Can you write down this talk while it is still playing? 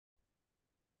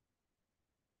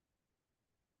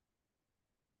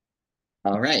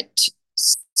All right.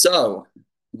 So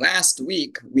last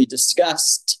week we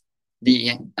discussed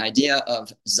the idea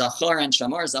of Zachor and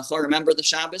Shamor. Zachor, remember the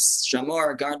Shabbos.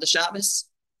 Shamor, guard the Shabbos.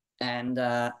 And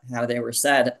how they were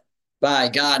said by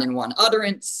God in one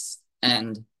utterance.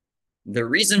 And the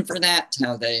reason for that,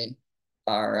 how they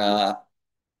are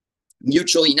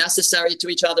mutually necessary to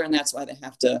each other. And that's why they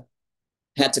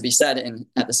had to be said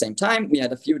at the same time. We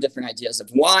had a few different ideas of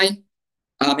why.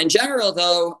 In general,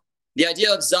 though, the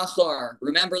idea of Zachor,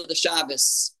 remember the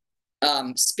Shabbos,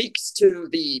 speaks to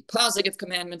the positive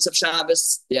commandments of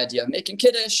Shabbos, the idea of making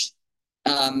Kiddush.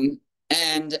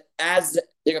 And as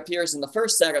it appears in the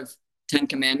first set of 10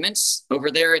 commandments, over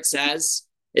there it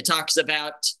talks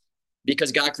about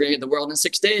because God created the world in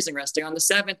 6 days and resting on the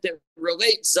seventh, it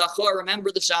relates Zachor,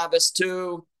 remember the Shabbos,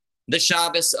 to the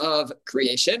Shabbos of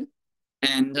creation.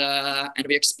 And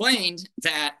we explained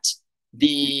that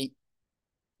the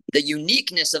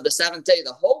uniqueness of the seventh day,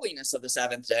 the holiness of the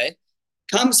seventh day,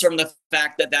 comes from the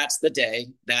fact that that's the day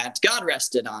that God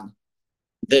rested on.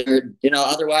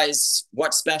 Otherwise,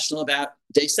 what's special about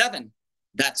day seven?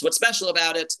 That's what's special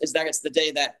about it, is that it's the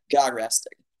day that God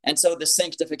rested. And so the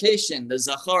sanctification, the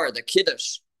Zachor, the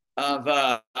Kiddush of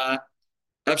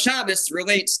Shabbos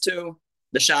relates to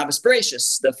the Shabbos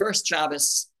Bereshis, the first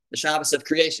Shabbos, the Shabbos of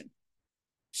creation.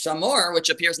 Shamor, which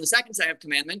appears in the second set of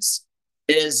commandments,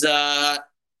 is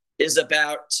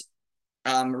about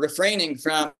refraining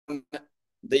from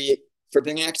the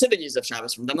forbidden activities of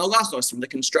Shabbos, from the malachos, from the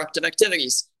constructive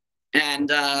activities. And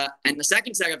the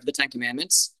second set of the 10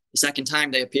 commandments, the second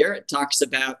time they appear, it talks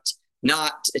about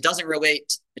it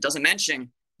doesn't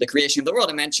mention the creation of the world.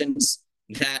 It mentions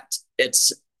that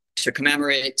it's to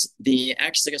commemorate the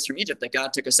exodus from Egypt, that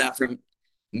God took us out from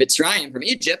Mitzrayim, from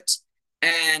Egypt.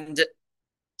 And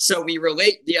so we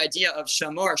relate the idea of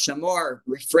shamor,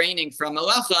 refraining from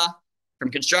malacha, from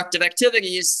constructive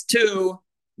activities, to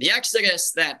the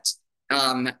exodus that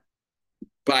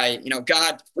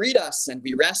God freed us and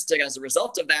we rested as a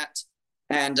result of that.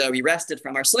 And we rested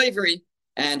from our slavery,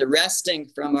 and resting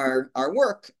from our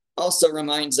work also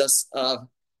reminds us of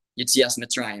Yitzias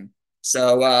Mitzrayim.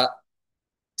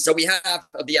 So we have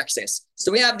of the exodus. So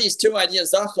we have these two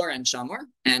ideas, Zachor and Shamor,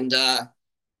 and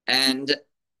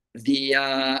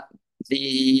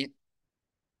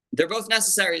they're both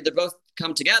necessary. They both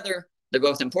come together. They're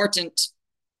both important.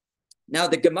 Now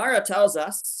the Gemara tells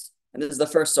us, and this is the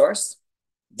first source,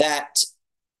 that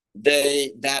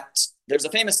there's a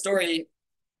famous story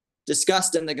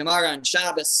discussed in the Gemara on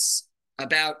Shabbos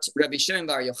about Rabbi Shimon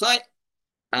Bar Yochai,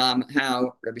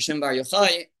 how Rabbi Shimon Bar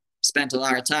Yochai spent a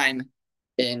lot of time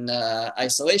in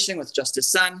isolation with just his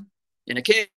son in a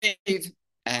cave,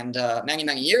 and many,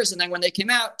 many years. And then when they came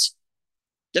out,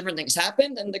 different things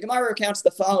happened. And the Gemara recounts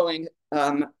the following.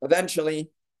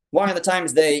 Eventually, one of the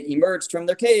times they emerged from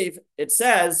their cave, it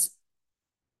says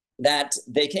that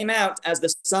they came out as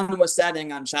the sun was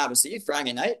setting on Shabbos Eve,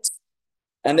 Friday night,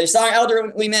 and they saw an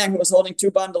elderly man who was holding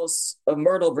two bundles of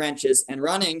myrtle branches and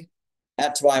running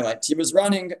at twilight. He was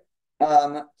running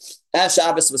as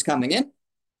Shabbos was coming in,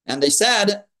 and they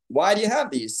said, "Why do you have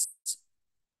these?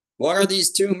 What are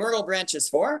these two myrtle branches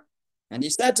for?" And he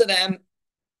said to them,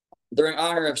 "They're in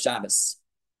honor of Shabbos."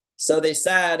 So they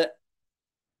said,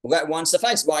 "Let one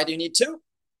suffice. Why do you need two?"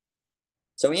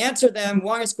 So he answered them,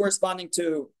 one is corresponding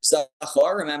to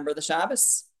Zachor, remember the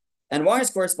Shabbos, and one is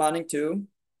corresponding to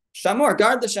Shamor,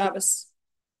 guard the Shabbos.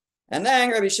 And then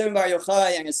Rabbi Shimon Bar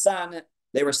Yochai and his son,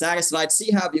 they were satisfied,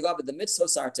 see how beloved the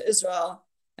mitzvos are to Israel,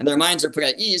 and their minds are put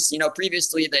at ease.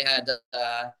 Previously they had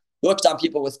looked on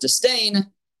people with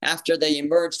disdain after they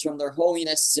emerged from their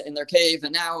holiness in their cave,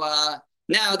 and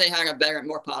now they had a better,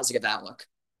 more positive outlook.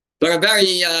 But a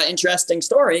very interesting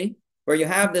story where you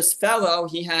have this fellow,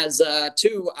 he has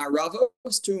two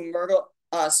aravos, two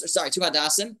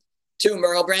hadassim, two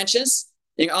myrtle branches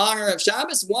in honor of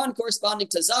Shabbos, one corresponding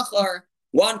to Zachor,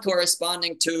 one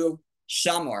corresponding to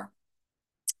Shamor.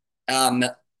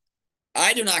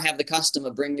 I do not have the custom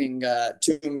of bringing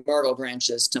two myrtle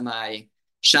branches to my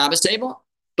Shabbos table,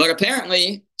 but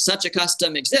apparently such a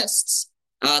custom exists.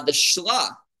 The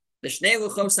Shla, the Shnei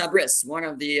Luchos Habris,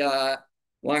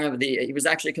 he was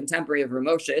actually a contemporary of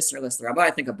Ramosha Israelis, the rabbi,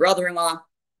 I think a brother-in-law,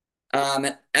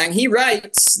 and he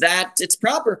writes that it's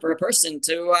proper for a person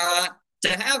to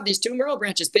have these two myrtle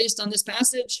branches based on this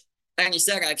passage. And he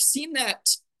said, I've seen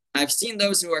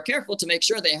those who are careful to make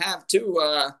sure they have two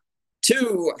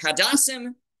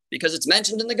hadassim because it's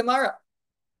mentioned in the Gemara.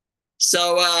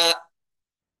 So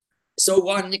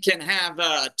one can have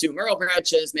two myrtle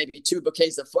branches, maybe two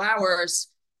bouquets of flowers.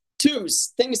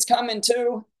 Things come in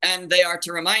two, and they are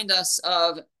to remind us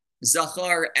of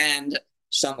Zachor and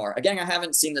shamor. Again, I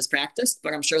haven't seen this practiced,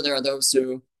 but I'm sure there are those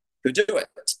who do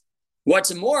it.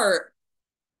 What's more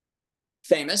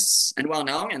famous and well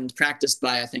known and practiced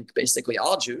by, I think, basically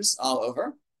all Jews all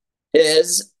over,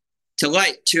 is to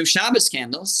light 2 Shabbos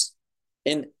candles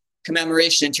in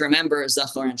commemoration to remember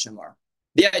Zachor and Shamor.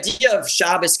 The idea of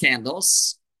Shabbos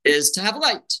candles is to have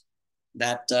light.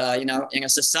 That in a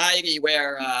society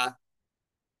where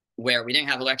we didn't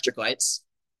have electric lights,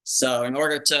 so in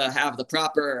order to have the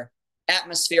proper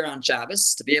atmosphere on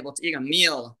Shabbos, to be able to eat a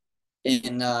meal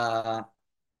in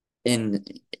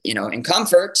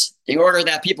comfort, in order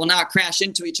that people not crash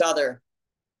into each other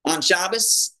on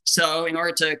Shabbos. So in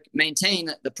order to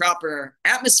maintain the proper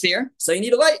atmosphere, so you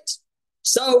need a light.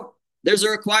 So there's a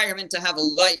requirement to have a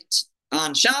light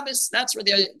on Shabbos. That's where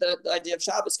the idea of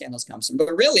Shabbos candles comes from.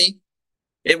 But really,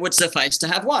 it would suffice to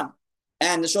have one.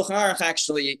 And the Shulchan Aruch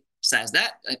actually says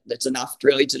that. It's enough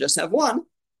really to just have one.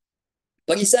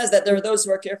 But he says that there are those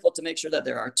who are careful to make sure that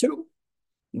there are 2.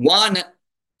 One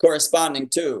corresponding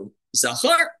to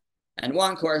Zachor and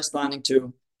one corresponding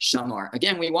to Shamor.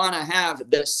 Again, we want to have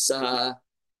this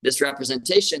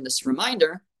representation, this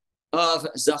reminder of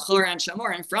Zachor and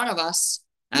Shamor in front of us,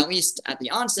 at least at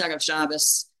the onset of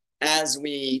Shabbos, as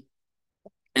we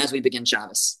begin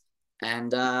Shabbos.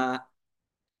 And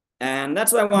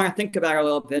that's what I want to think about a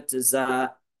little bit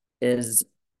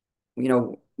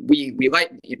we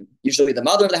light, usually the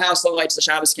mother of the household lights the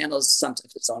Shabbos candles. Sometimes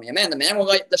if it's only a man, the man will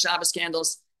light the Shabbos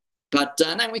candles. But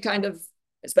then we kind of,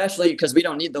 especially because we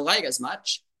don't need the light as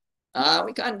much,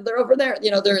 they're over there.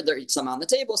 They're some on the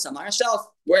table, some on a shelf,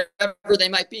 wherever they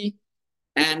might be.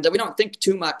 And we don't think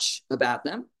too much about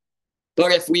them.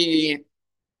 But if we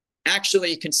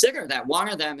actually consider that one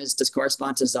of them is to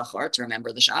correspond to Zachor, to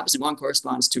remember the Shabbos, and one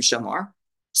corresponds to Shamor.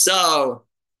 So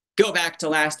go back to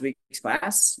last week's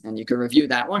class, and you can review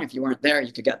that one. If you weren't there,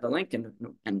 you could get the link and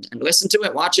listen to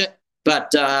it, watch it.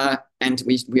 But and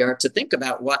we are to think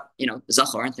about what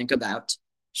Zachor and think about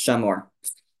Shamor.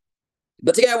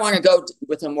 But today I want to go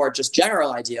with a more just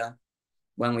general idea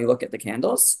when we look at the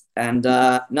candles, and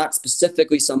not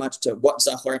specifically so much to what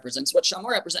Zachor represents, what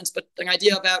Shamor represents, but an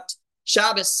idea about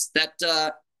Shabbos that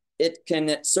it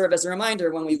can serve as a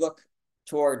reminder when we look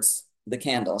towards the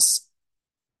candles.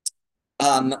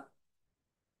 In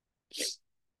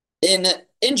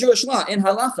Jewish law, in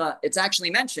halacha, it's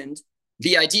actually mentioned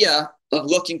the idea of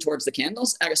looking towards the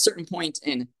candles at a certain point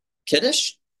in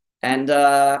Kiddush, and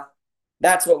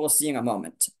that's what we'll see in a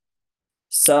moment.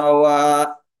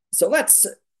 So let's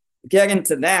get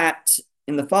into that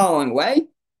in the following way.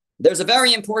 There's a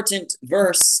very important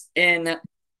verse in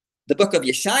the book of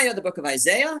Yeshaya, the book of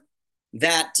Isaiah,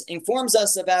 that informs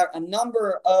us about a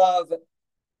number of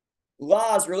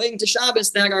laws relating to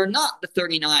Shabbos that are not the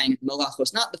 39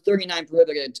 malachos, not the 39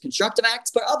 prohibited constructive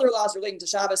acts, but other laws relating to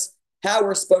Shabbos, how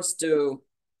we're supposed to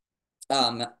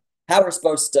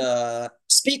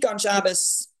speak on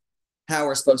Shabbos, how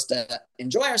we're supposed to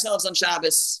enjoy ourselves on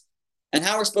Shabbos, and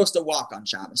how we're supposed to walk on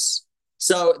Shabbos.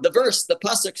 So the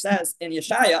pasuk says in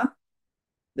Yeshaya,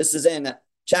 this is in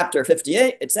chapter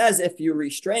 58, it says, if you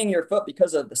restrain your foot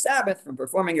because of the Sabbath from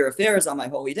performing your affairs on my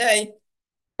holy day,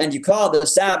 and you call the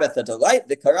Sabbath a delight,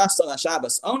 the karasa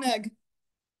Shabbos oneg,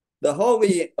 the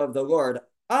holy of the Lord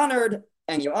honored,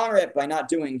 and you honor it by not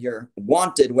doing your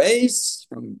wanted ways,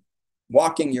 from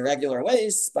walking your regular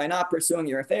ways, by not pursuing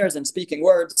your affairs and speaking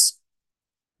words,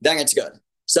 then it's good.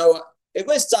 So it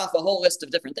lists off a whole list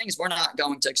of different things. We're not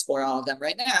going to explore all of them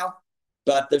right now,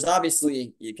 but there's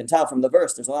obviously, you can tell from the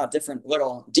verse, there's a lot of different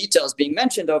little details being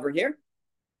mentioned over here.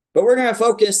 But we're going to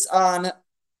focus on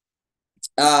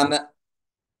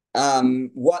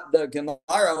what the Gemara,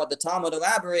 what the Talmud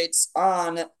elaborates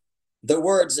on the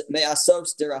words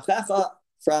me'asos derachecha,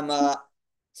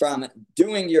 from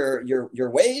doing your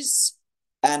ways.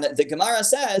 And the Gemara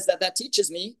says that teaches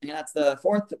me, and that's the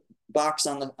 4th box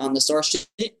on the source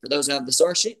sheet, for those who have the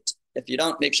source sheet. If you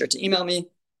don't, make sure to email me,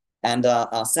 and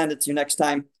I'll send it to you next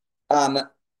time. The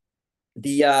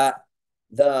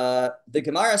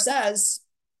Gemara says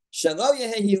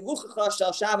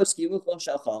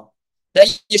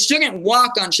that you shouldn't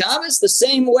walk on Shabbos the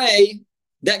same way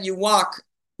that you walk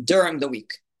during the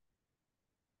week.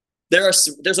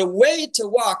 There's a way to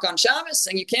walk on Shabbos,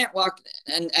 and you can't walk,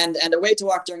 and a way to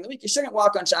walk during the week. You shouldn't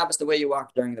walk on Shabbos the way you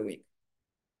walk during the week.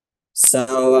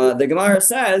 So the Gemara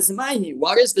says, Maihi,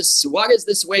 what is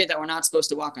this way that we're not supposed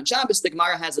to walk on Shabbos? The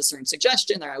Gemara has a certain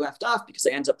suggestion that I left off because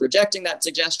I ended up rejecting that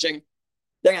suggestion.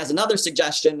 Then it has another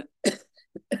suggestion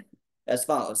as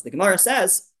follows. The Gemara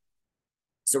says,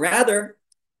 so rather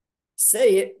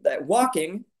say that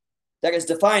walking that is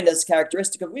defined as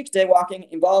characteristic of weekday walking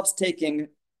involves taking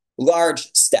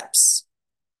large steps.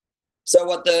 So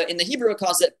what in the Hebrew it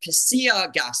calls it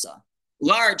Pisia Gasa,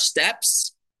 large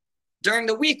steps. During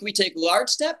the week, we take large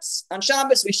steps. On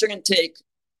Shabbos, we shouldn't take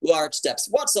large steps.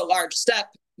 What's a large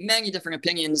step? Many different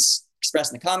opinions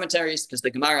expressed in the commentaries, because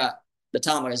the Gemara, the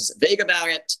Talmud is vague about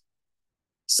it.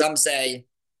 Some say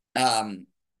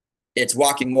it's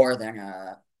walking more than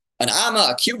an amma,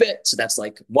 a cubit, so that's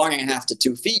like 1.5 to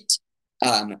 2 feet.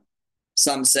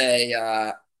 Some say,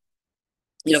 that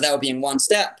would be in one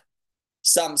step.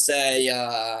 Some say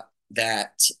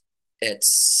that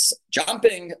it's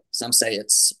jumping. Some say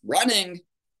it's running.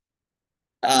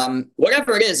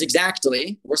 Whatever it is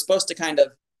exactly, we're supposed to kind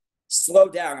of slow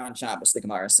down on Shabbos, the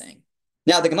Gemara is saying.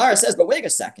 Now, the Gemara says, but wait a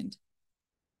second.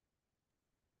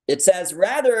 It says,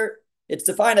 rather, it's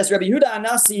defined as Rabbi Yehuda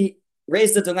Anasi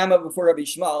raised the dilemma before Rabbi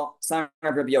Shmuel, son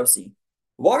of Rabbi Yossi.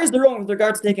 What is the rule with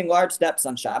regard to taking large steps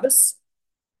on Shabbos?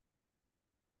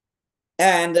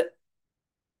 And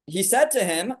he said to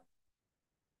him,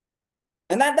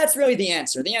 and that's really the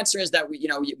answer. The answer is that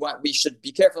we should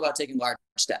be careful about taking large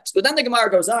steps. But then the Gemara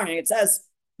goes on and it says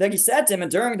that he said to him,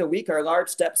 and during the week are large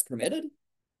steps permitted?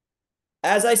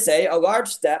 As I say, a large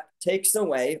step takes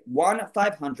away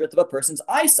 1/500th of a person's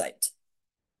eyesight.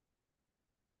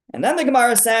 And then the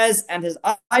Gemara says, and his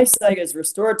eyesight is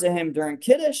restored to him during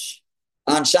Kiddush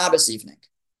on Shabbos evening.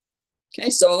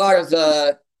 Okay, so a lot of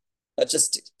let's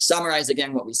just summarize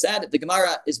again what we said. The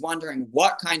Gemara is wondering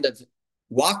what kind of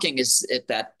walking is it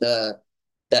that the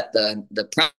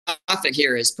prophet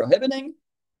here is prohibiting.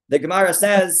 The Gemara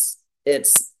says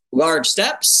it's large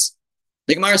steps.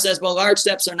 The Gemara says, well, large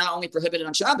steps are not only prohibited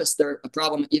on Shabbos, they're a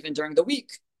problem even during the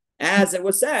week. As it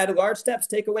was said, large steps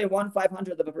take away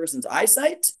 1/500th of a person's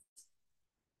eyesight.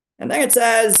 And then it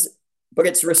says, but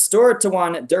it's restored to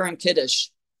one during Kiddush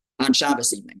on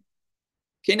Shabbos evening.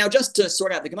 Okay, now just to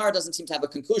sort out, the Gemara doesn't seem to have a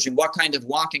conclusion. What kind of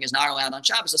walking is not allowed on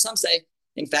Shabbos? So some say,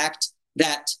 in fact,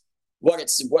 that what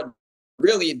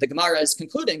really the Gemara is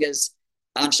concluding is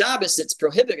on Shabbos, it's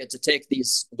prohibited to take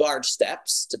these large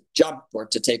steps, to jump or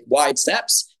to take wide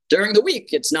steps. During the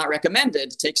week, it's not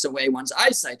recommended. It takes away one's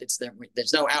eyesight.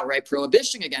 There's no outright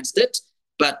prohibition against it,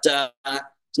 but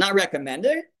it's not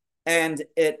recommended. And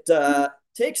it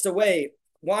takes away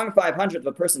 1/500th of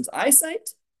a person's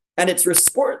eyesight, and it's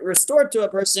restored to a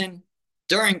person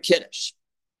during Kiddush.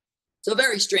 So a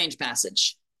very strange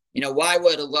passage.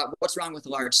 What's wrong with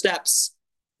large steps?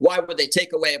 Why would they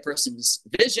take away a person's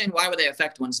vision? Why would they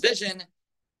affect one's vision?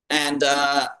 And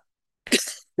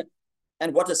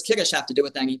and what does Kiddush have to do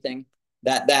with anything?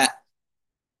 That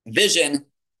vision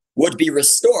would be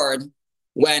restored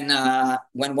when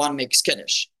one makes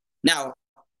Kiddush. Now,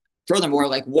 furthermore,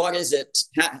 what is it?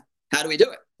 How do we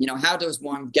do it? How does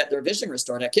one get their vision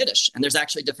restored at Kiddush? And there's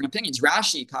actually different opinions.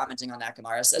 Rashi, commenting on that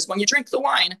Gemara, says when you drink the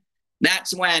wine,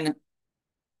 that's when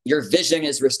your vision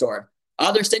is restored.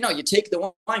 Others say, no, you take the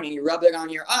wine and you rub it on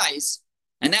your eyes,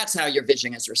 and that's how your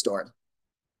vision is restored.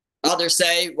 Others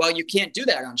say, well, you can't do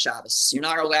that on Shabbos. You're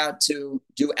not allowed to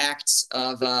do acts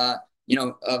of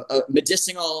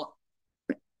medicinal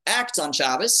acts on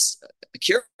Shabbos,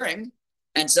 curing.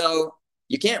 And so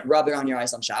you can't rub it on your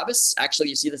eyes on Shabbos. Actually,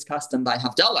 you see this custom by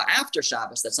Havdalah after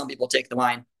Shabbos, that some people take the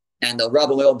wine and they'll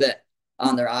rub a little bit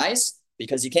on their eyes,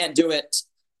 because you can't do it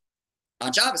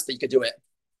on Shabbos, but you could do it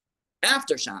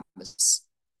after Shabbos.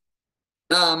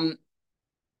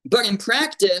 But in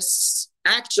practice,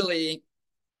 actually,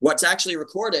 what's actually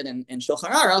recorded in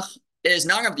Shulchan Aruch is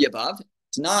none of the above.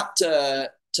 It's not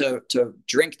to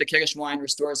drink the Kiddush wine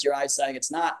restores your eyesight.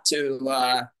 It's not to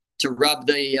rub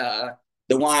the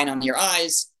wine on your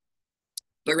eyes,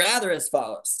 but rather as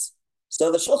follows.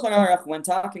 So the Shulchan Aruch, when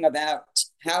talking about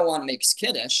how one makes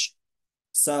Kiddush,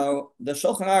 so the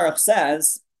Shulchan Aruch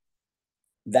says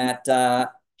that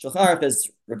Shulchan Aruch is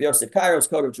Rabbi Yosef Kairo's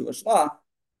Code of Jewish Law,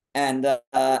 and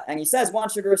he says one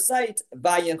should recite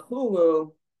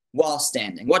Vayechulu while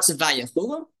standing. What's a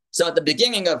Vayechulu? So at the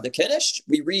beginning of the Kiddush,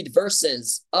 we read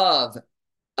verses of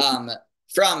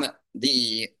from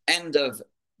the end of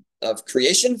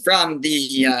creation, from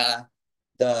the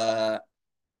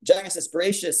Genesis,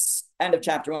 Bereshis, end of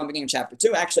chapter 1, beginning of chapter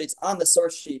 2. Actually, it's on the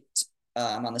source sheet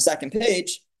on the second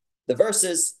page, the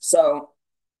verses.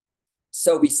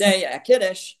 So we say at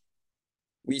Kiddush,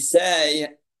 we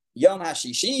say Yom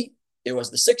HaShishi, it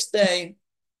was the 6th day,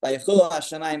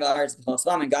 and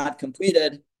God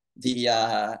completed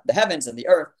the heavens and the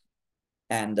earth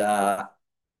and all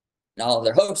of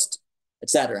their host,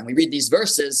 etc. And we read these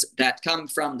verses that come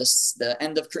from the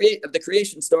end of the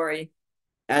creation story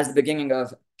as the beginning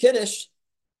of Kiddush,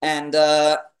 and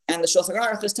the Shulchan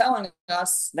Aruch is telling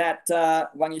us that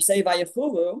when you say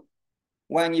Vayechulu,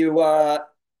 when you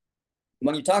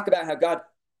talk about how God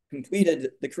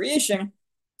completed the creation,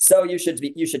 so you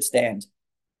should stand.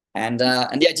 And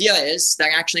the idea is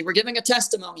that actually we're giving a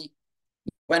testimony.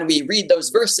 When we read those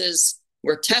verses,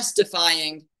 we're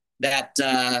testifying that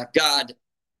God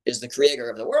is the creator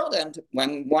of the world, and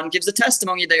when one gives a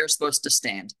testimony, they are supposed to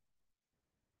stand.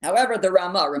 However, the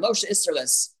Ramosha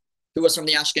Isserles, who was from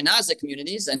the Ashkenazic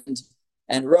communities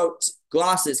and wrote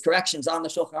glosses, corrections on the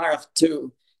Shulchan Aruch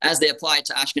to as they apply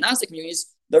to Ashkenazic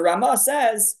communities, the Ramah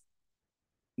says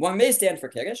one may stand for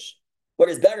Kiddush, but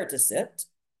it's better to sit,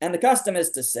 and the custom is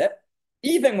to sit,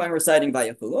 even when reciting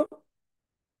Vayachulu,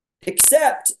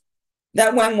 except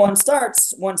that when one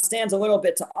starts, one stands a little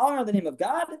bit to honor the name of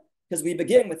God, because we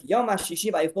begin with Yom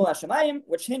HaShishi Vayachulu HaShamayim,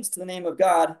 which hints to the name of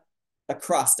God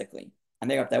acrostically. I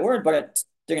made up that word, but it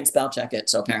didn't spell check it,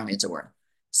 so apparently it's a word.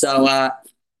 So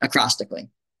acrostically.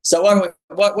 So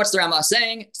what's the Ramah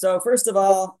saying? So first of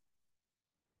all,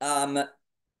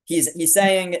 he's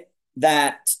saying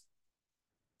that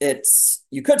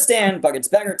you could stand, but it's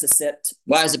better to sit.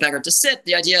 Why is it better to sit?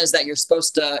 The idea is that you're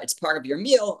supposed to, it's part of your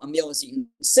meal. A meal is eaten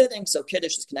sitting, so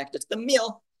Kiddush is connected to the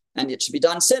meal, and it should be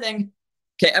done sitting.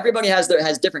 Okay, everybody has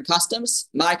different customs.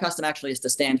 My custom actually is to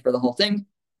stand for the whole thing,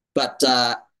 but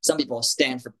some people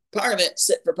stand for part of it,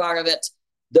 sit for part of it.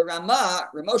 The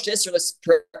Ramosha Isserles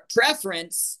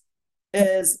preference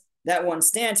is that one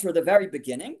stands for the very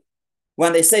beginning,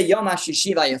 when they say Yom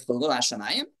HaShishi Vayachulu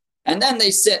HaShamayim, and then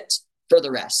they sit for the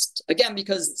rest. Again,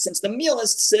 because since the meal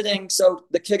is sitting, so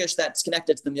the Kiddush that's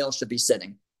connected to the meal should be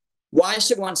sitting. Why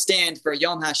should one stand for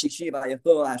Yom HaShishi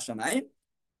Vayachulu HaShamayim?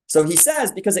 So he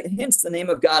says, because it hints the name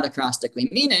of God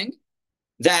acrostically, meaning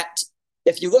that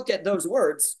if you look at those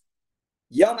words,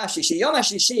 Yom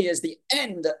HaShishi is the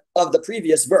end of the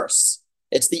previous verse.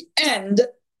 It's the end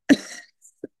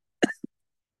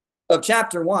of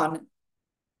chapter 1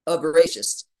 of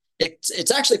Bereshis.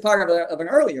 It's actually part of an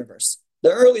earlier verse.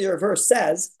 The earlier verse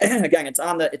says, again, it's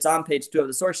on page 2 of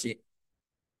the source sheet.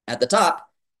 At the top,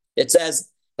 it says,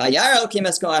 and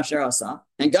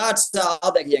God saw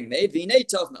all that he had made.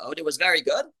 It was very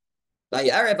good.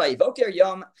 It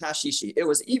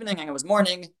was evening and it was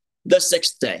morning, the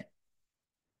 6th day.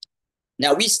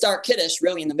 Now we start Kiddush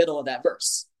really in the middle of that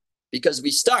verse, because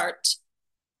we start,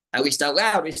 at least out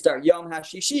loud, we start Yom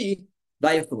HaShishi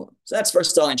Vayachulu. So that's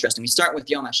first of all interesting. We start with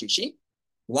Yom HaShishi.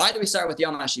 Why do we start with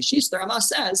Yom HaShishi? So the Ramah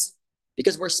says,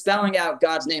 because we're spelling out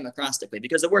God's name acrostically,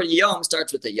 because the word Yom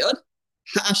starts with the Yud,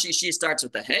 HaShishi starts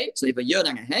with the Hey, so we have a Yud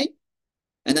and a Hey,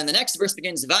 and then the next verse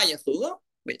begins Vayachulu,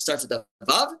 it starts with the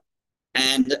Vav,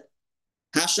 and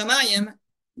Hashamayim,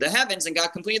 the heavens, and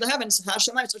God completed the heavens.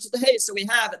 Hashemayim starts with the Hey. So we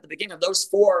have at the beginning of those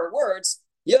 4 words,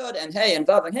 Yud and Hey and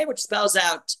Vav and Hey, which spells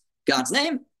out God's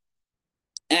name.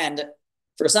 And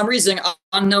for some reason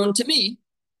unknown to me,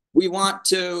 we want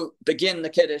to begin the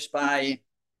Kiddush by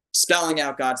spelling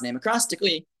out God's name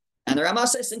acrostically. And the Ramah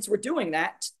says, since we're doing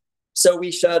that, so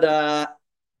we should do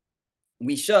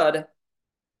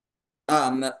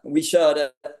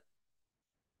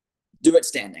it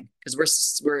standing, because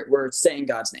we're saying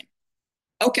God's name.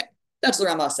 Okay, that's what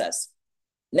Ramah says.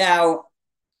 Now,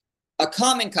 a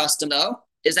common custom, though,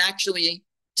 is actually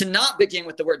to not begin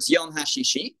with the words Yom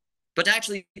HaShishi, but to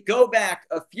actually go back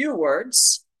a few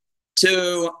words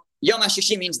to Yom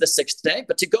HaShishi means the 6th day,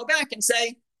 but to go back and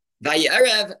say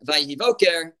Vayerev,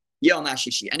 Vayivoker, Yom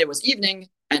HaShishi. And it was evening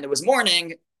and it was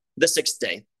morning, the 6th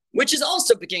day, which is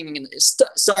also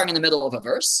starting in the middle of a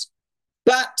verse.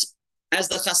 But as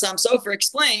the Chassam Sofer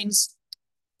explains,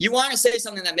 you want to say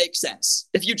something that makes sense.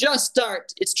 If you just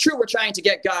start, it's true we're trying to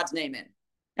get God's name in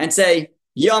and say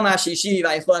Yom HaShishi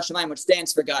Vayachulu HaShamayim, which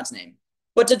stands for God's name.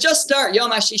 But to just start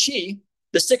Yom HaShishi,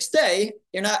 the 6th day,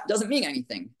 doesn't mean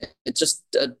anything. It's just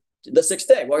the 6th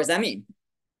day. What does that mean?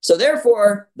 So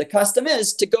therefore, the custom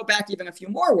is to go back even a few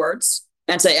more words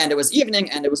and say, and it was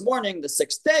evening and it was morning, the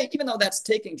 6th day, even though that's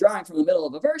drawing from the middle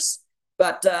of a verse.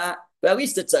 But at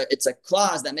least it's a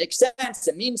clause that makes sense.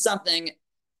 It means something.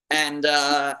 And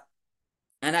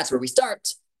that's where we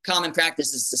start. Common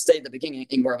practice is to say at the beginning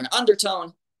in more of an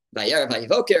undertone. Vayerev,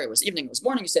 Vayivoker, it was evening, it was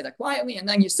morning. You say that quietly, and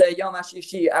then you say Yom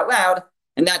HaShishi out loud,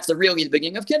 and that's really the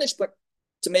beginning of Kiddush. But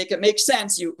to make it make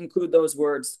sense, you include those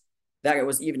words that it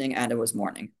was evening and it was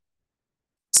morning.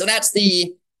 So that's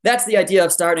the idea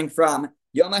of starting from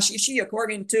Yom HaShishi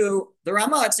according to the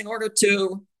Ramah. It's in order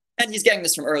to, and he's getting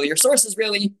this from earlier sources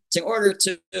really, it's in order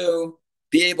to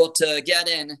be able to get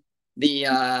in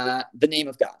the name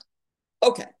of God.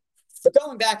 Okay, but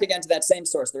going back again to that same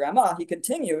source, the Ramah, he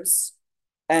continues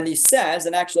and he says,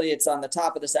 and actually it's on the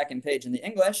top of the 2nd page in the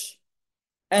English,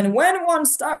 and when one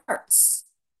starts,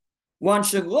 one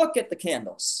should look at the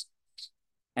candles.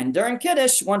 And during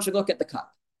Kiddush, one should look at the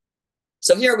cup.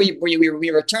 So here we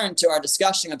return to our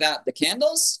discussion about the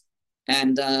candles,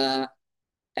 and the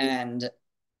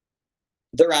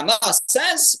Ramah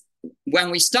says when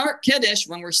we start Kiddush,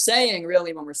 when we're saying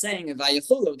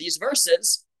Vayichulu, these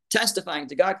verses testifying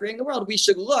to God creating the world, we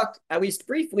should look at least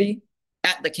briefly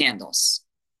at the candles.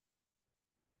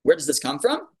 Where does this come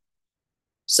from?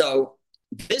 So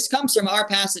this comes from our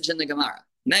passage in the Gemara.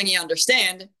 Many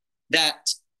understand that,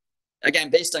 again,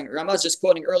 based on Ramah's just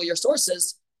quoting earlier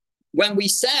sources, when we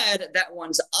said that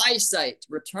one's eyesight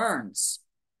returns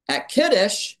at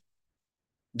Kiddush,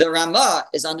 the Ramah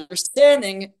is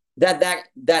understanding that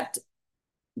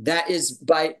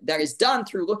is done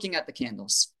through looking at the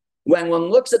candles. When one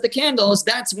looks at the candles,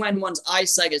 that's when one's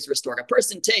eyesight is restored. A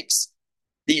person takes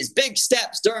these big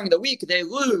steps during the week, they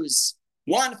lose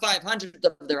 1/500th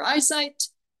of their eyesight.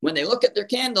 When they look at their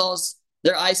candles,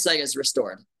 their eyesight is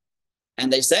restored.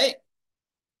 And they say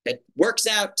it works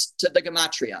out to the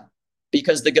gematria,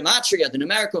 because the gematria, the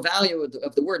numerical value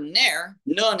of the word ner,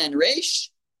 nun and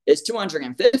resh, is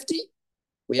 250.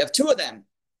 We have two of them.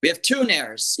 We have two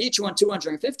ners, each one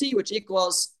 250, which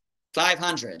equals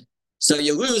 500. So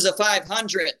you lose a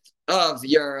 500th of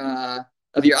your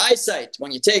eyesight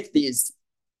when you take these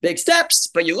big steps,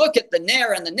 but you look at the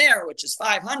ner and the ner, which is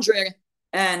 500,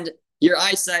 and your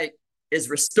eyesight is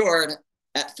restored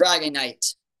at Friday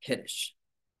night Kiddush.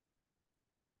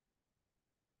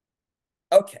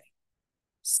 Okay,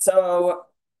 so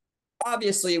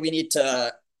obviously we need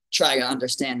to try to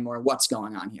understand more what's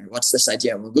going on here. What's this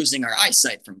idea? We're losing our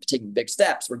eyesight from taking big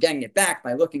steps. We're getting it back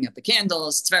by looking at the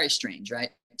candles. It's very strange, right?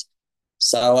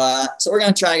 So we're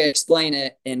going to try to explain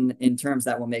it in terms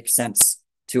that will make sense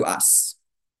to us.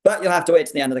 But you'll have to wait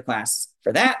to the end of the class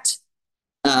for that,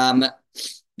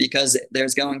 because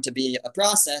there's going to be a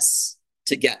process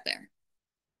to get there.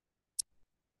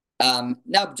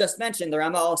 Now, just mentioned, the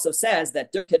Rama also says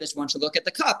that during Kiddush, one should look at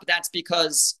the cup. That's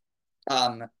because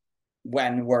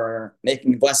when we're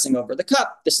making a blessing over the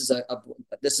cup,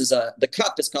 the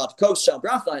cup is called kos shel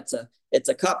bracha. It's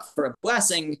a cup for a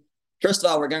blessing. First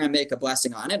of all, we're going to make a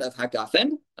blessing on it of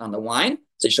hagafen, on the wine.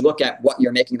 So you should look at what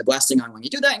you're making the blessing on when you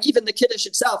do that. And even the Kiddush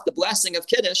itself, the blessing of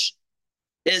Kiddush,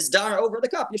 is done over the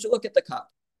cup. You should look at the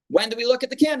cup. When do we look at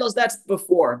the candles? That's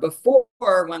before. Before,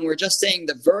 when we're just saying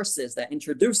the verses that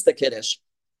introduce the Kiddush,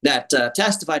 that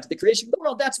testify to the creation of the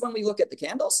world, that's when we look at the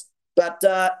candles. But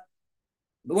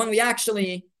when we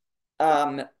actually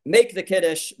make the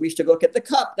Kiddush, we should look at the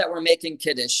cup that we're making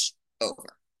Kiddush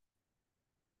over.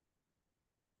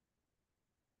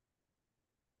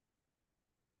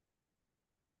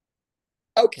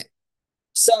 Okay,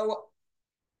 so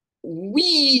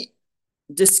we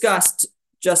discussed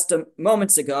just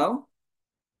moments ago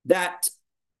that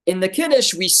in the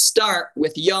Kiddush, we start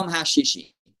with Yom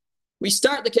HaShishi. We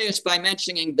start the Kiddush by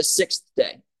mentioning the sixth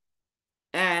day.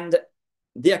 And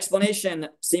the explanation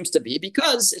seems to be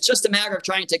because it's just a matter of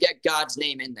trying to get God's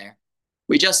name in there.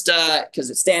 We just, because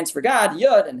it stands for God,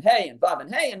 Yud and Hey and Vav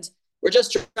and Hey, and we're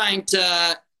just trying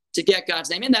to get God's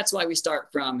name in. That's why we start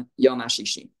from Yom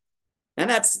HaShishi. And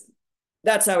that's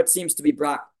how it seems to be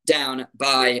brought down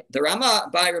by the Rama,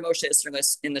 by Rav Moshe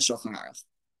Isserles in the Shulchan Aruch.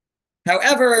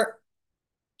 However,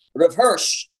 Rav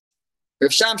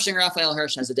Shamshin Raphael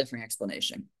Hirsch has a different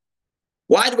explanation.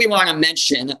 Why do we want to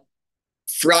mention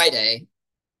Friday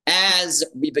as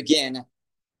we begin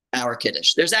our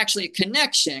Kiddush? There's actually a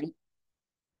connection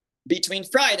between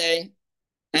Friday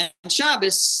and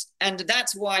Shabbos, and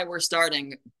that's why we're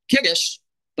starting Kiddush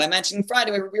by mentioning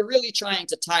Friday. We're really trying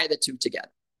to tie the two together.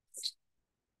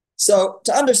 So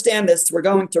to understand this, we're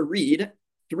going to read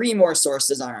 3 more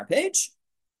sources on our page.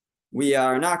 We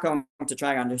are not going to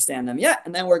try to understand them yet,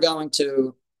 and then we're going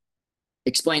to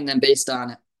explain them based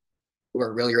on,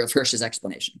 or really Rav Hirsch's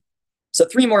explanation. So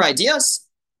 3 more ideas.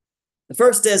 The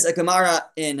first is a Gemara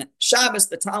in Shabbos,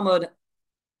 the Talmud,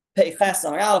 Pei Ches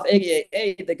Amar Aleph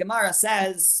 88a. The Gemara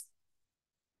says,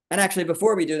 and actually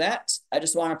before we do that, I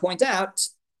just want to point out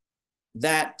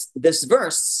that this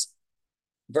verse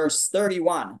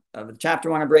 31 of chapter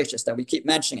 1 of Bereshis that we keep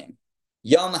mentioning,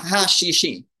 Yom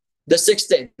HaShishi, the 6th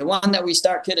day, the one that we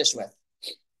start Kiddush with.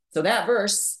 So that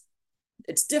verse,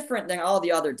 it's different than all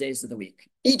the other days of the week.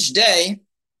 Each day,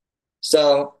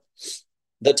 so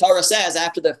the Torah says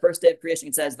after the first day of creation,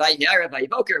 it says, Vayhi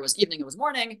Vayivoker, it was evening, it was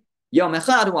morning, Yom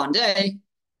Echad, one day,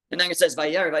 and then it says,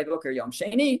 Vayhi Vayivoker, Yom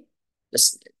Sheni, the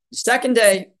second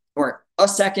day, or a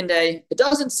second day. It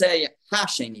doesn't say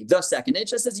HaSheni, the second day, it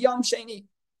just says Yom Sheni.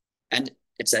 And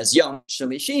it says Yom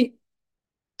Shalishi,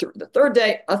 the third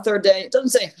day, a third day. It doesn't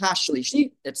say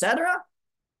HaShlishi, etc.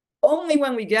 Only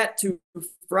when we get to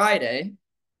Friday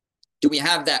do we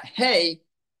have that Hey,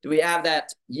 do we have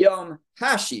that Yom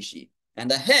HaShishi. And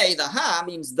the hey, the ha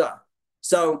means the.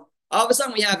 So all of a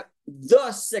sudden we have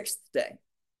the sixth day.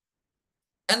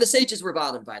 And the sages were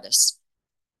bothered by this.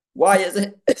 Why is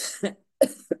it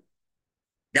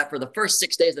that for the first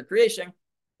 6 days of creation,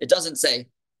 it doesn't say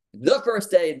the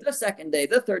first day, the second day,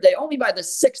 the third day? Only by the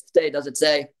sixth day does it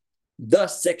say the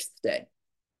sixth day.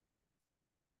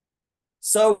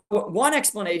 So one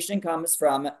explanation comes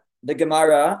from the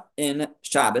Gemara in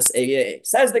Shabbos 88.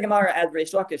 Says the Gemara, as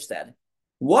Reish Lakish said,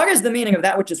 what is the meaning of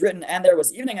that which is written, and there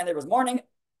was evening and there was morning,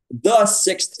 the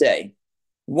sixth day?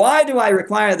 Why do I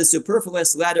require the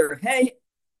superfluous letter hey,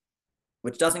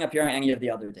 which doesn't appear on any of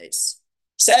the other days?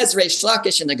 Says Reish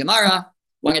Lakish in the Gemara,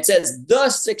 when it says the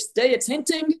sixth day, it's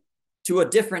hinting to a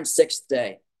different sixth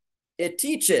day. It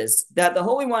teaches that the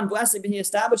Holy One, blessed be He,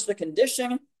 established a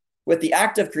condition with the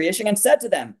act of creation and said to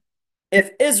them,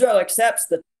 if Israel accepts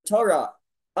the Torah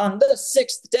on the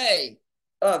sixth day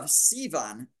of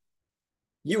Sivan,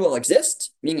 you will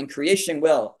exist, meaning creation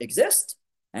will exist.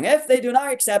 And if they do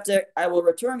not accept it, I will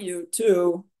return you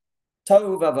to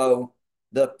Tohu Vavo,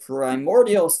 the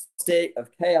primordial state of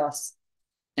chaos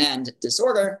and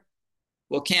disorder,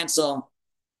 will cancel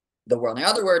the world. In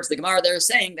other words, the Gemara there is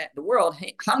saying that the world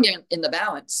hung in the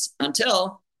balance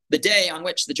until the day on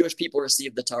which the Jewish people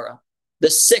received the Torah, the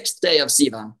sixth day of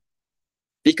Sivan,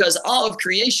 because all of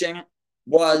creation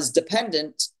was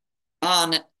dependent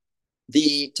on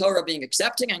the Torah being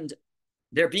accepted and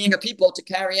there being a people to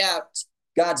carry out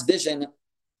God's vision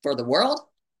for the world.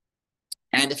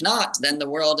 And if not, then the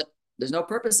world, there's no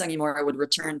purpose anymore. It would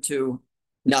return to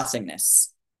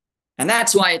nothingness. And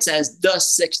that's why it says the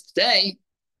sixth day,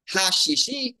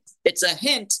 Hashishi. It's a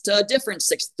hint to a different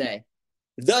sixth day.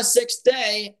 The sixth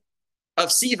day of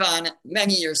Sivan,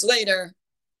 many years later,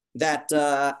 that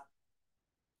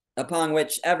upon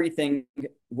which everything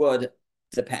would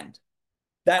depend.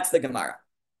 That's the Gemara.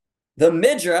 The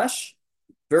Midrash,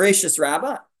 Bereshis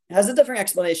Rabbah, has a different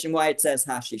explanation why it says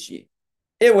Hashishi.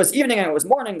 It was evening and it was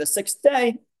morning, the sixth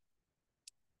day.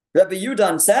 Rabbi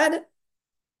Yudan said,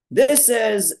 this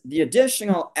is the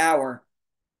additional hour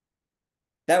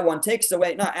that one takes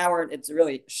away, not hour, it's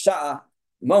really sha'ah,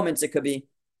 moments it could be,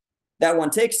 that one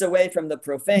takes away from the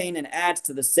profane and adds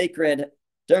to the sacred,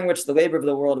 during which the labor of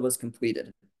the world was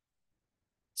completed.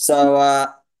 So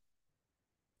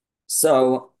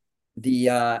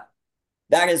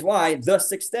that is why the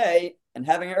sixth day and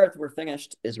heaven and earth were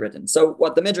finished is written. So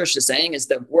what the Midrash is saying is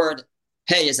the word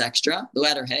hey is extra, the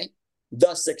letter hey,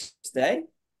 the sixth day.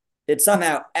 It's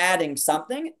somehow adding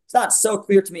something. It's not so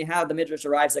clear to me how the Midrash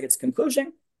arrives at its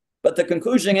conclusion, but the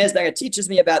conclusion is that it teaches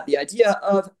me about the idea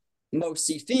of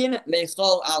Mosifin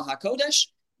Mechol al HaKodesh.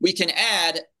 We can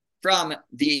add from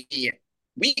the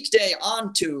weekday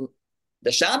onto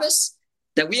the Shabbos,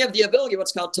 that we have the ability,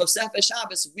 what's called Tosefes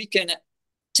Shabbos. We can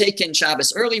take in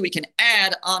Shabbos early. We can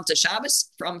add onto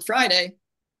Shabbos from Friday.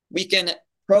 We can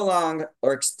prolong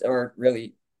or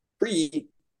really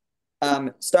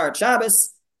start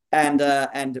Shabbos,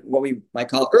 and what we might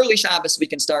call early Shabbos. We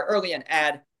can start early and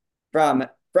add from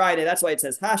Friday. That's why it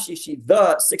says Hashishi,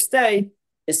 the sixth day,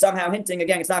 is somehow hinting,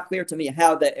 again, it's not clear to me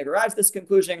how that it arrives at this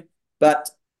conclusion, but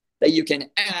that you can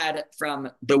add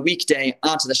from the weekday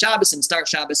onto the Shabbos and start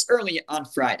Shabbos early on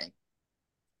Friday.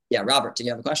 Yeah, Robert, do you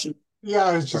have a question? Yeah,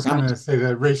 I was just going to say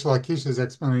that Reish Lakish's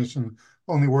explanation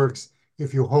only works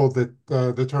if you hold that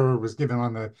the Torah was given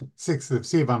on the 6th of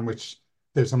Sivan, which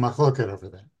there's a machloket over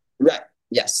that. Right.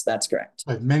 Yes, that's correct.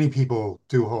 But many people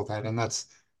do hold that, and that's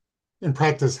in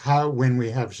practice when we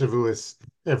have Shavuos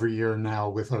every year now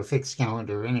with our fixed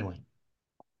calendar anyway.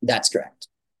 That's correct.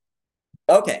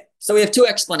 Okay, so we have two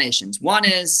explanations. One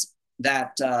is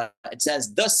that it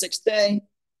says the sixth day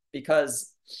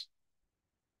because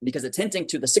it's hinting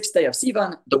to the sixth day of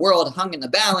Sivan. The world hung in the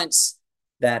balance.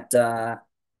 That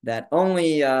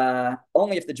only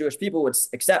if the Jewish people would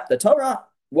accept the Torah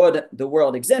would the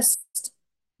world exist.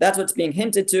 That's what's being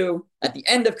hinted to at the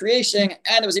end of creation,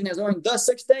 and it was even during the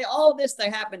sixth day. All this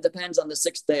that happened depends on the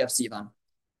sixth day of Sivan.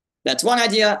 That's one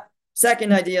idea.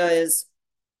 Second idea is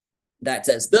that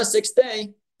says the sixth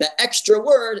day. The extra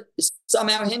word is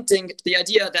somehow hinting to the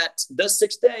idea that the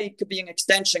sixth day could be an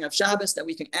extension of Shabbos that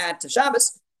we can add to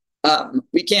Shabbos.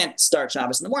 We can't start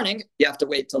Shabbos in the morning. You have to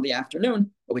wait till the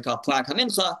afternoon, what we call Plag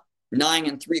HaMincha,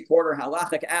 9 3/4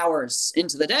 halachic hours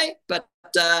into the day.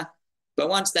 But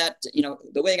once that,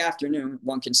 the late afternoon,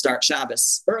 one can start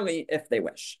Shabbos early if they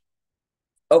wish.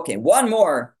 Okay, one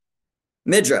more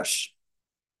midrash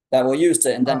that we'll use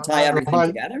to and then tie everything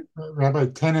together. Rabbi,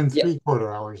 10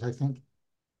 3/4 hours, I think.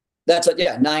 That's what,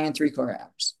 9 3/4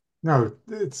 hours. No,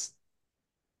 it's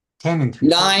 10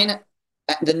 3/4.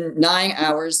 9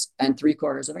 hours and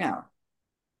 3/4 of an hour.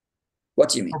 What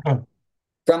do you mean? Okay.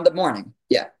 From the morning.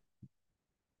 Yeah.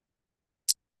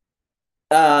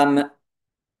 Um,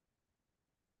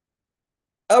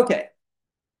 okay.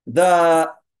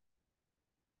 The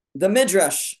the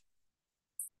Midrash,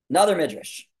 another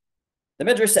Midrash. The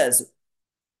Midrash says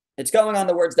it's going on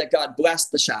the words that God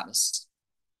blessed the Shabbos.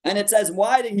 And it says,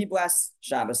 why did he bless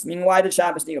Shabbos? I mean, why did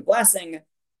Shabbos need a blessing?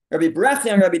 Rabbi Brechi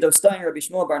and Rabbi Dostai and Rabbi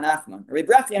Shmuel Bar Nachman. Rabbi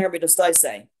Brechi and Rabbi Dostai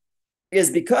say, it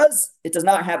is because it does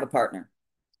not have a partner.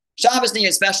 Shabbos needs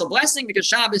a special blessing because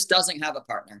Shabbos doesn't have a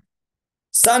partner.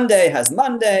 Sunday has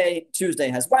Monday, Tuesday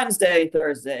has Wednesday,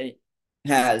 Thursday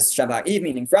has Shabbat Eve,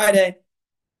 meaning Friday,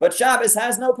 but Shabbos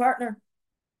has no partner.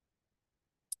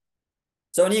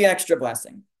 So we need extra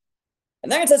blessing.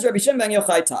 And then it says Rabbi Shimon ben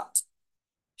Yochai taught.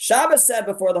 Shabbos said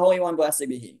before the Holy One, blessed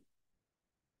be he,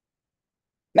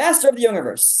 Master of the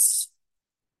universe,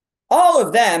 all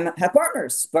of them have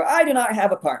partners, but I do not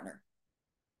have a partner.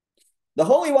 The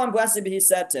Holy One, blessed be he,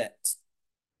 said to it.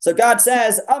 So God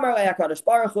says, Amar le'akadosh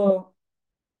baruch hu,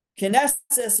 Knesset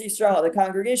Yisrael, the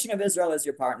congregation of Israel is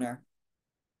your partner.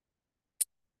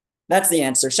 That's the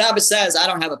answer. Shabbos says, I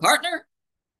don't have a partner.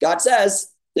 God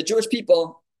says, the Jewish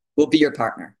people will be your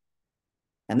partner.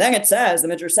 And then it says, the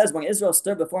Midrash says, when Israel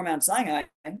stood before Mount Sinai,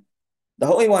 the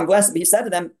Holy One, blessed be he, said to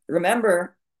them,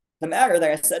 remember the matter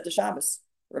that I said to Shabbos.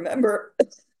 Remember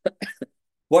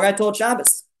what I told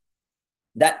Shabbos,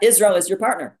 that Israel is your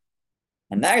partner.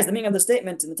 And that is the meaning of the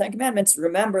statement in the Ten Commandments,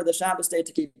 remember the Shabbos day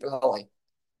to keep it holy.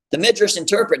 The Midrash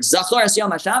interprets, Zachor es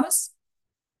Yom HaShabbos.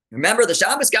 Remember, the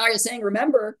Shabbos guy is saying,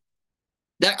 remember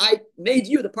that I made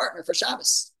you the partner for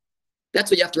Shabbos. That's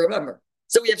what you have to remember.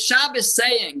 So we have Shabbos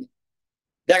saying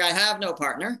that I have no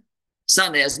partner.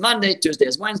 Sunday is Monday, Tuesday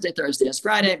is Wednesday, Thursday is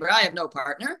Friday, but I have no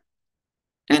partner.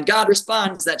 And God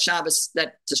responds that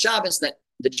to Shabbos that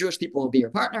the Jewish people will be your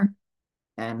partner.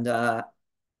 And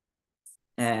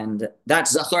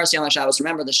that's Zachor es Yom HaShabbos.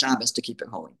 Remember the Shabbos to keep it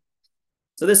holy.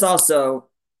 So this also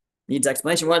needs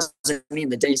explanation. What does it mean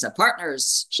the days have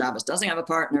partners? Shabbos doesn't have a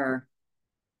partner.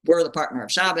 We're the partner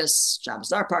of Shabbos. Shabbos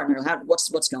is our partner.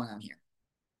 What's going on here?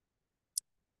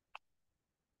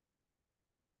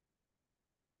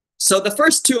 So the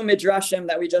first two midrashim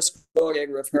that we just quoted,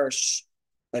 Rav Hirsch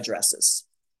addresses.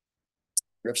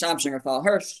 Rav Shamshon Raphael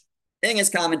Hirsch, in his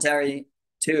commentary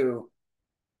to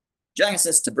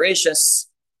Genesis to Bereshis,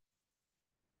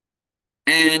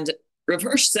 and Rav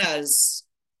Hirsch says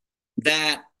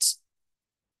that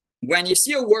when you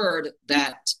see a word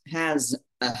that has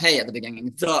a hey at the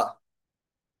beginning,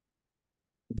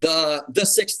 the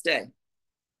sixth day.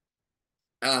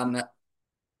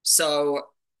 So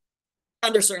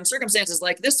under certain circumstances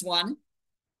like this one,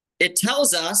 it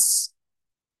tells us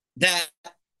that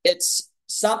it's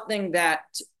something that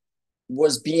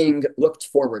was being looked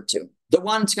forward to. The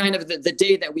one kind of the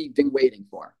day that we've been waiting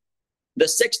for. The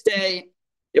sixth day,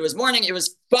 it was morning, it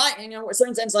was fine, in a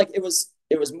certain sense, like it was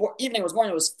more evening, it was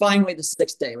morning, it was finally the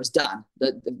sixth day, it was done.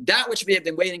 That which we had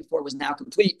been waiting for was now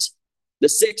complete. The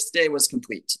sixth day was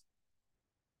complete.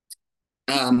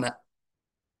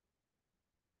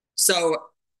 So,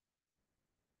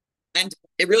 and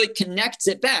it really connects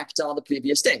it back to all the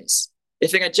previous days.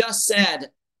 If it had just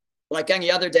said, like any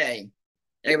other day,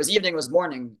 it was evening, it was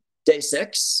morning, day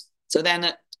 6, so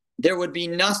then there would be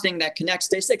nothing that connects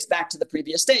day 6 back to the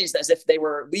previous days as if they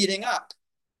were leading up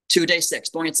to day 6.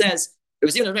 But when it says it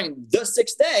was even the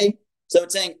 6th day, so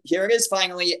it's saying here it is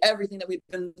finally, everything that we've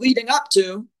been leading up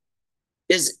to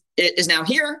is now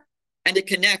here, and it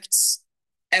connects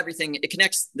everything. It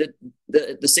connects the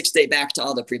 6th day back to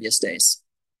all the previous days.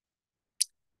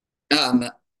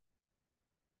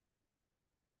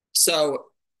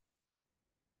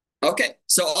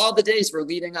 So all the days we're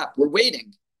leading up, we're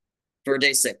waiting for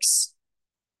day 6.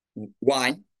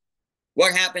 Why?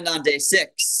 What happened on day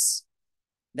 6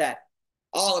 that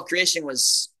all of creation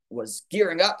was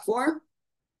gearing up for?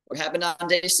 What happened on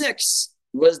day 6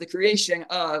 was the creation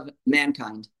of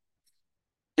mankind.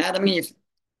 Adam and Eve,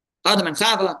 Adam and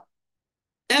Chava,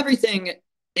 everything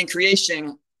in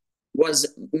creation was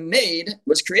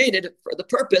created for the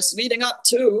purpose leading up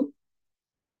to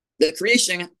the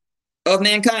creation of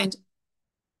mankind.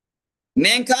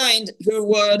 Mankind who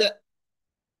would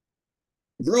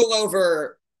rule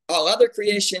over all other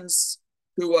creations,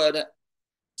 who would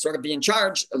sort of be in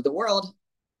charge of the world,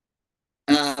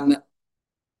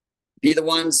 be the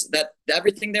ones that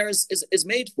everything there is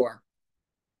made for.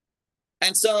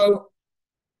 And so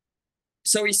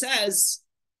he says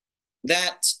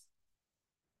that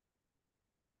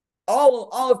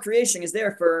all of creation is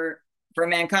there for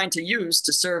mankind to use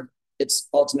to serve its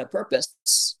ultimate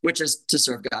purpose, which is to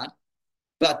serve God.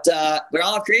 But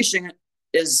all of creation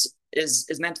is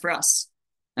meant for us.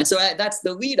 And so that's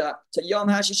the lead up to Yom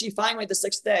HaShishi. Finally, the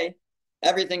sixth day,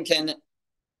 everything can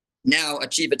now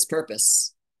achieve its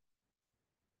purpose.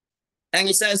 And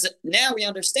he says, now we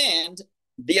understand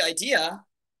the idea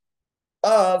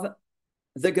of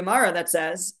the Gemara that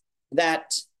says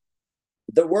that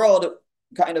the world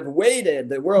kind of waited,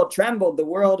 the world trembled, the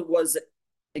world was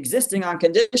existing on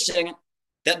condition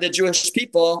that the Jewish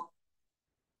people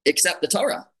accept the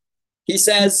Torah. He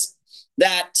says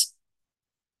that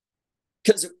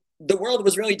because the world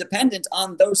was really dependent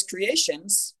on those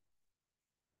creations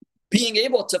being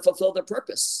able to fulfill their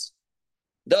purpose.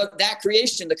 That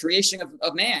creation, the creation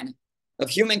of man, of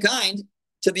humankind,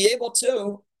 to be able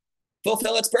to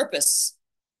fulfill its purpose.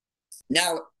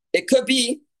 Now, it could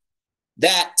be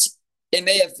that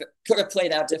could have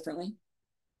played out differently,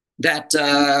 that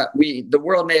the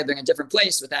world may have been a different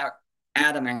place without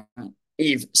Adam and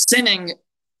Eve sinning,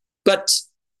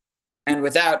 and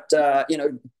without,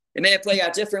 it may have played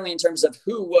out differently in terms of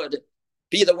who would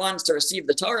be the ones to receive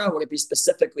the Torah. Would it be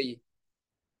specifically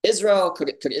Israel?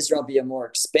 Could Israel be a more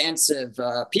expansive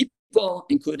people,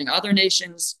 including other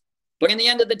nations? But in the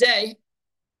end of the day,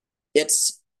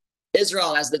 it's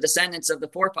Israel as the descendants of the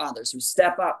forefathers who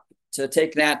step up to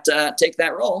take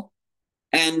that role,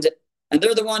 and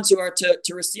they're the ones who are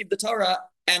to receive the Torah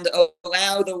and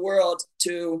allow the world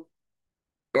to,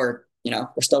 or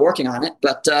we're still working on it,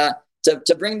 but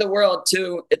to bring the world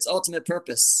to its ultimate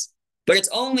purpose. But it's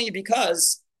only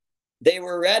because they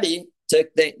were ready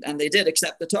and they did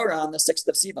accept the Torah on the 6th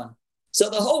of Sivan. So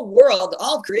the whole world,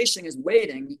 all of creation is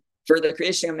waiting for the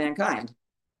creation of mankind.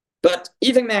 But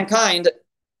even mankind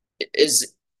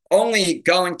is only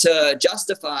going to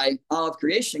justify all of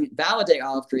creation, validate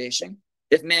all of creation,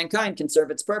 if mankind can serve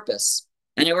its purpose.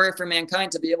 And in order for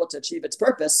mankind to be able to achieve its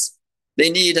purpose, they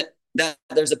need that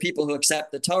there's a people who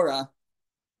accept the Torah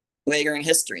later in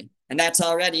history. And that's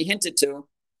already hinted to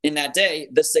in that day,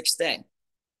 the sixth day.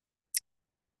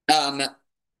 And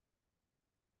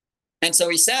so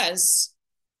he says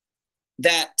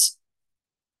that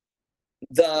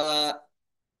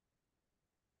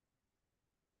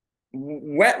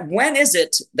when is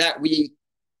it that we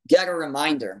get a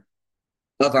reminder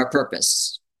of our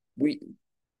purpose?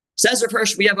 Says Rav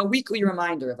Hirsch, we have a weekly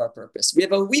reminder of our purpose. We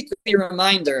have a weekly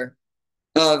reminder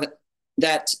of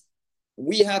that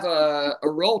we have a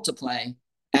role to play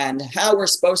and how we're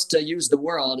supposed to use the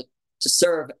world to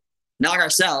serve not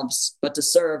ourselves, but to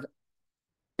serve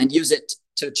and use it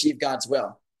to achieve God's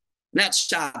will. And that's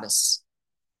Shabbos.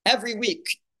 Every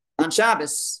week on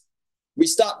Shabbos, we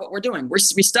stop what we're doing. We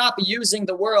stop using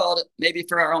the world maybe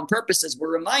for our own purposes.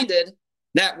 We're reminded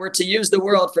that we're to use the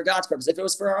world for God's purpose. If it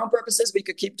was for our own purposes, we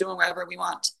could keep doing whatever we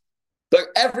want. But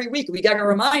every week we get a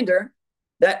reminder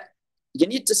that you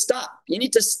need to stop. You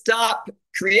need to stop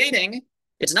creating.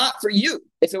 It's not for you.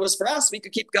 If it was for us, we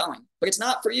could keep going. But it's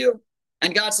not for you.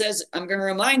 And God says, I'm going to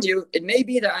remind you, it may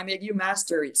be that I made you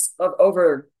masters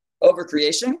over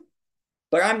creation,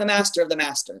 but I'm the master of the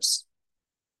masters.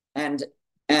 And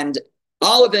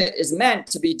all of it is meant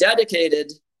to be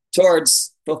dedicated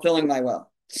towards fulfilling my will.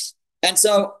 And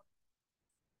so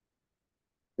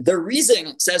the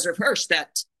reason, says Rav Hirsch,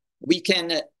 that we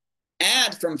can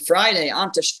add from Friday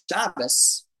onto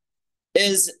Shabbos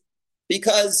is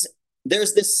because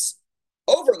there's this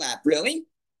overlap, really,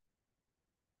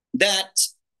 that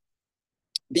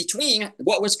between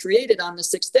what was created on the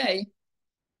sixth day,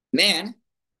 man,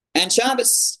 and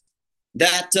Shabbos,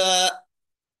 that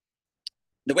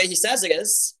the way he says it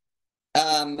is,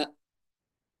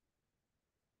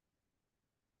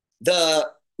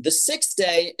 the sixth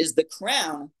day is the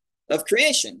crown of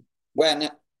creation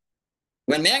when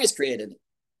man is created.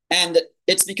 And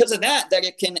it's because of that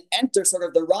it can enter sort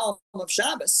of the realm of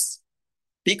Shabbos,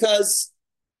 because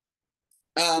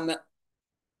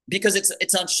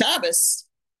it's on Shabbos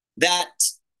that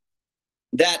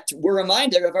we're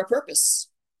reminded of our purpose.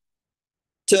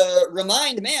 To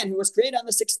remind man who was created on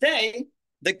the sixth day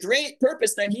the great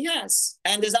purpose that he has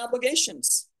and his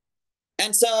obligations.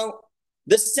 And so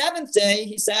the seventh day,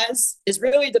 he says, is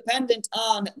really dependent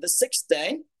on the sixth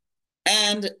day,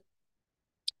 and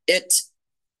it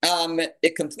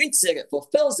completes it, it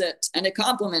fulfills it, and it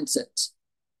complements it.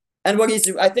 And what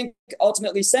he's, I think,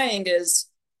 ultimately saying is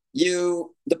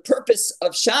the purpose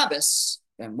of Shabbos,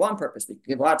 and one purpose, we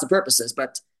have lots of purposes,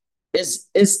 but is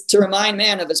to remind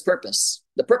man of his purpose.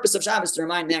 The purpose of Shabbos is to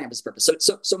remind man of his purpose.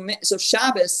 So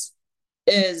Shabbos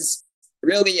is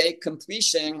really a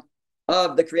completion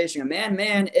of the creation of man.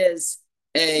 Man is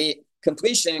a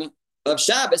completion of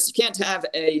Shabbos. You can't have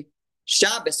a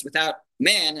Shabbos without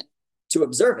man to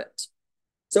observe it.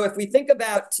 So if we think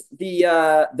about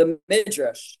the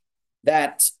Midrash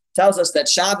that tells us that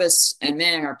Shabbos and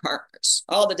man are partners.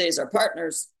 All the days are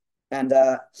partners, and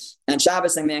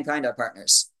Shabbos and mankind are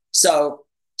partners. So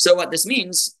what this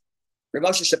means, Rav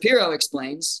Moshe Shapiro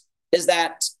explains, is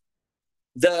that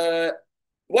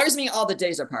what does it mean all the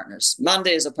days are partners?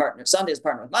 Monday is a partner, Sunday is a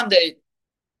partner with Monday,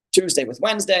 Tuesday with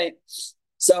Wednesday.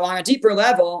 So on a deeper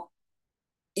level,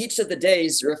 each of the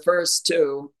days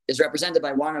is represented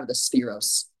by one of the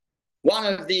spheros. One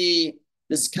of this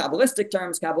is Kabbalistic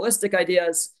terms, Kabbalistic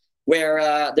ideas,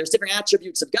 where there's different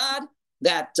attributes of God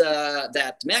that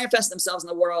manifest themselves in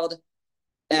the world,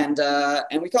 and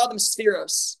we call them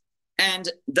spheros.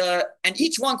 And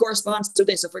each one corresponds to a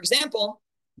day. So, for example,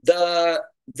 the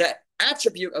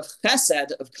attribute of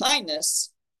chesed, of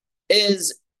kindness,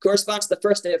 corresponds to the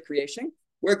first day of creation,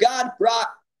 where God brought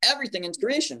everything into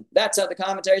creation. That's how the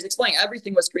commentaries explain.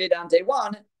 Everything was created on day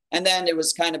one, and then it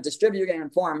was kind of distributed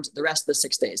and formed the rest of the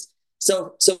 6 days.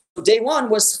 So day one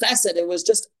was chesed. It was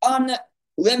just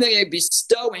unlimited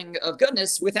bestowing of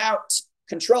goodness without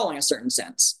control in a certain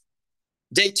sense.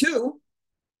 Day two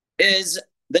is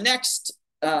the next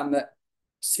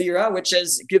sphera, which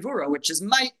is gevura, which is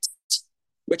might,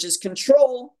 which is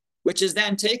control, which is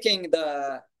then taking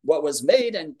what was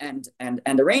made and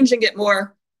arranging it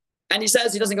more. And he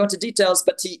says, he doesn't go into details,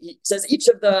 but he says each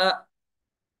of the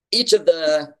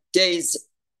days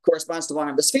corresponds to one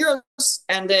of the spheres,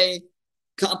 and they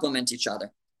complement each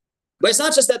other. But it's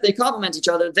not just that they complement each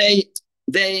other; they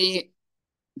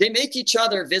make each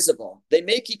other visible. They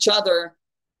make each other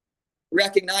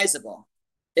recognizable.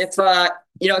 If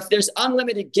there's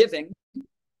unlimited giving,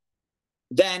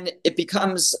 then it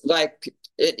becomes like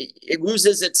it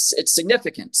loses its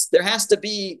significance. There has to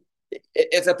be,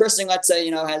 if a person, let's say,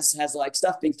 has like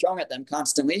stuff being thrown at them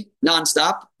constantly,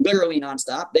 nonstop, literally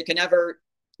nonstop, they can never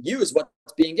use what's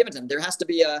being given to them. There has to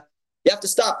be you have to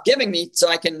stop giving me so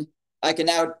I can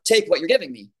now take what you're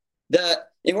giving me.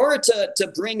 In order to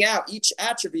bring out each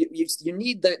attribute, you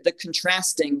need the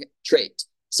contrasting trait.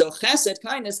 So chesed,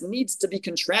 kindness, needs to be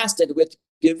contrasted with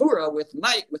gevura, with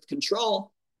might, with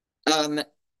control, and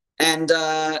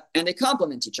they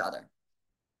complement each other.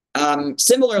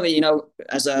 Similarly,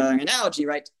 as an analogy,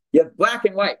 right? You have black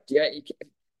and white.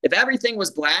 If everything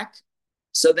was black,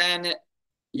 so then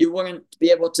you wouldn't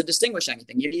be able to distinguish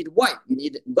anything. You need white. You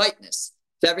need lightness.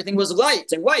 If everything was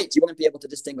light and white, you wouldn't be able to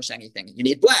distinguish anything. You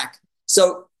need black.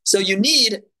 So you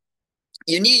need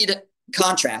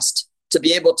contrast to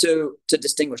be able to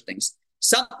distinguish things.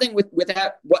 Something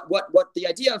without what the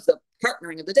idea of the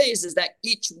partnering of the days is that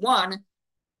each one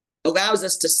allows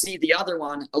us to see the other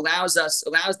one, allows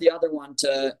the other one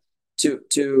to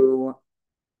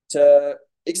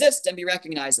exist and be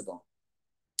recognizable.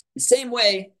 The same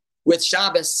way with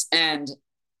Shabbos and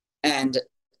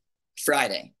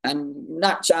Friday, and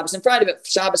not Shabbos and Friday, but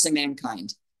Shabbos and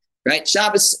mankind, right?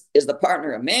 Shabbos is the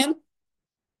partner of man,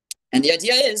 and the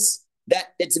idea is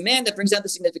that it's man that brings out the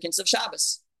significance of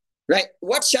Shabbos, right?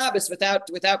 What's Shabbos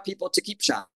without people to keep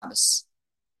Shabbos?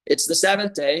 It's the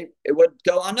seventh day. It would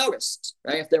go unnoticed,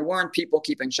 right? If there weren't people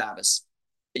keeping Shabbos.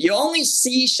 You only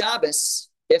see Shabbos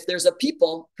if there's a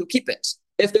people who keep it.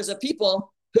 If there's a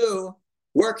people who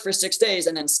work for 6 days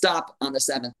and then stop on the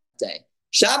seventh day.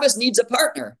 Shabbos needs a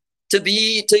partner to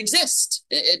exist.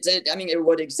 It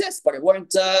would exist, but it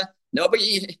wouldn't.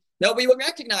 Nobody would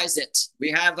recognize it.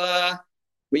 We have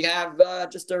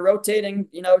just a rotating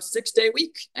 6-day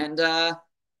week, and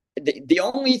the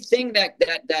only thing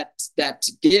that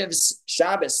gives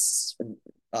Shabbos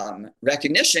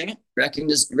recognition,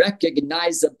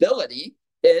 recognizability,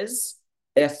 is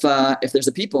if there's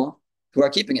a people who are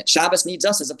keeping it. Shabbos needs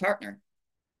us as a partner,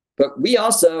 but we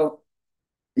also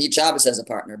need Shabbos as a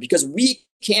partner, because we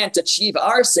can't achieve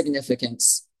our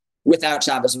significance without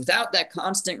Shabbos, without that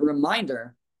constant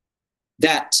reminder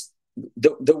that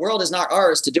the world is not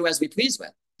ours to do as we please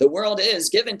with. The world is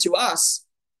given to us.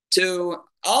 To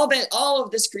all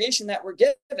of this creation that we're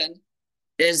given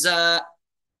is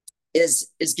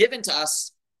given to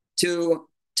us to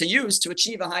use to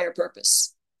achieve a higher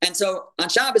purpose. And so on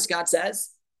Shabbos, God says,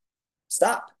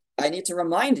 stop. I need to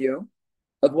remind you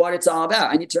of what it's all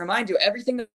about. I need to remind you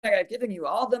everything that I've given you,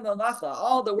 all the melacha,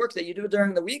 all the work that you do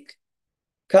during the week.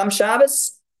 Come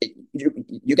Shabbos,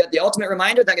 you get the ultimate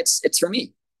reminder that it's for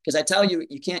me, because I tell you,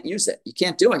 you can't use it. You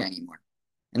can't do it anymore.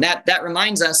 And that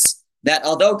reminds us that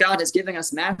although God is giving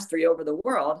us mastery over the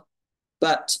world,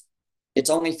 but it's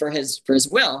only for his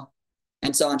will.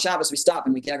 And so on Shabbos, we stop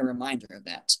and we get a reminder of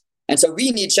that. And so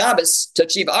we need Shabbos to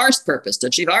achieve our purpose, to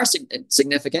achieve our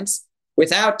significance.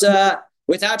 Without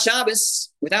Shabbos,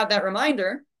 without that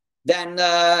reminder, then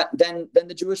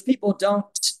the Jewish people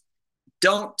don't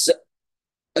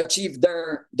achieve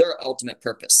their ultimate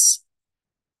purpose.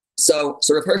 So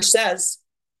Rav Hirsch says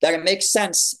that it makes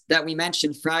sense that we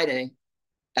mention Friday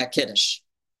at Kiddush.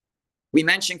 We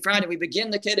mention Friday, we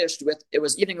begin the Kiddush with, it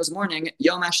was evening, it was morning,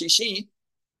 Yom HaShishi,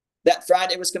 that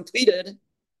Friday was completed,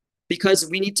 because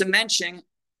we need to mention,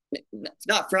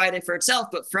 not Friday for itself,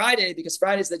 but Friday, because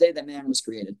Friday is the day that man was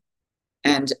created.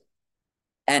 And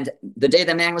the day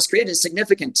that man was created is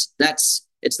significant.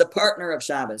 It's the partner of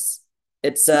Shabbos.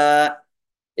 It's the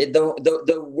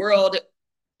world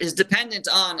is dependent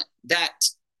on that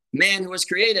man who was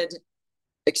created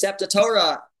accept the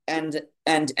Torah and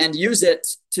use it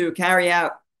to carry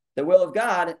out the will of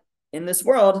God in this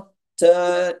world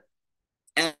to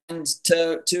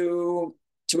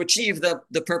achieve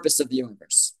the purpose of the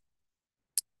universe.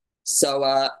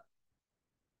 So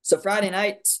Friday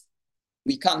night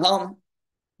we come home.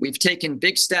 We've taken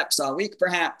big steps all week,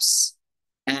 perhaps,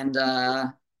 and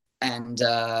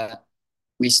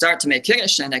we start to make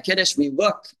Kiddush. And at Kiddush, we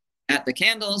look at the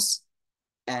candles,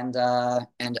 and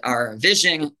our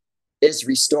vision is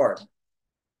restored.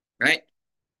 Right?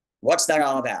 What's that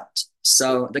all about?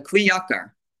 So the Kli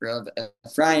Yakar of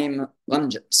Ephraim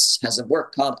Lumjitz has a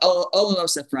work called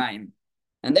Ololos Ephraim,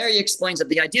 and there he explains that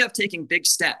the idea of taking big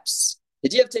steps,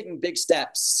 is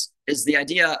the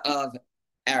idea of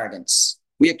arrogance.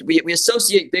 We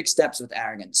associate big steps with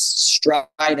arrogance,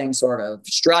 strutting,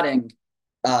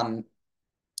 and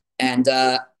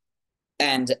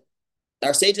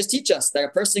our sages teach us that a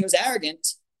person who's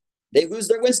arrogant, they lose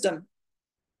their wisdom.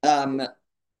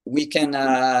 We can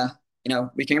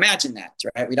imagine that,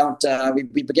 right? We don't.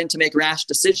 We begin to make rash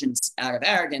decisions out of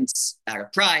arrogance, out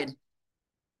of pride,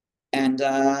 and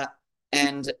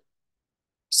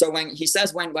so when he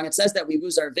says when it says that we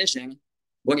lose our vision,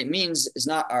 what it means is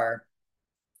not our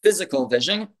physical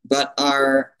vision, but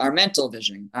our mental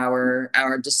vision.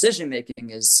 Our decision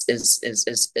making is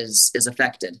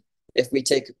affected if we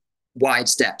take wide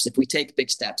steps, if we take big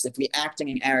steps, if we act in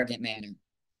an arrogant manner.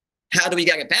 How do we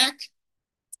get it back?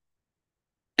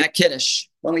 At Kiddush,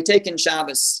 when we take in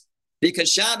Shabbos,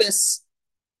 because Shabbos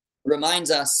reminds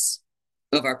us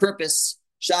of our purpose.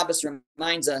 Shabbos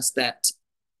reminds us that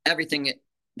everything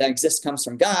that exists comes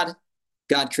from God.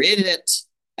 God created it.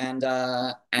 And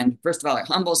first of all, it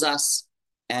humbles us,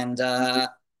 and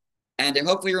it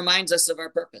hopefully reminds us of our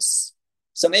purpose.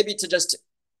 So maybe to just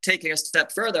take it a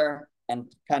step further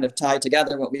and kind of tie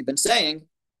together what we've been saying.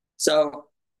 So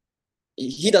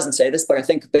he doesn't say this, but I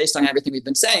think based on everything we've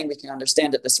been saying, we can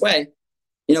understand it this way.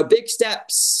 Big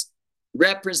steps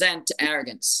represent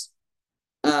arrogance.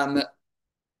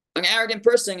 An arrogant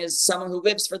person is someone who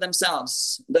lives for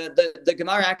themselves. The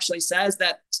Gemara actually says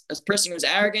that a person who's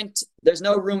arrogant, there's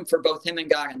no room for both him and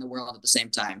God in the world at the same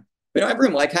time. We don't have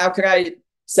room. Like, how could I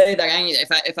say that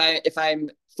if I'm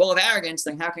full of arrogance,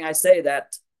 then how can I say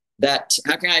that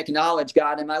how can I acknowledge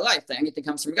God in my life? That anything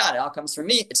comes from God. It all comes from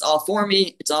me. It's all for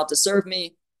me. It's all to serve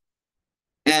me.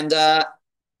 And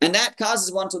that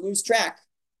causes one to lose track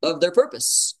of their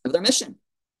purpose, of their mission,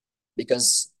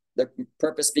 because their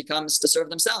purpose becomes to serve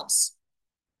themselves.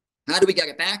 How do we get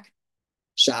it back?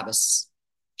 Shabbos.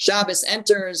 Shabbos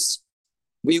enters.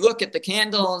 We look at the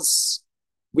candles.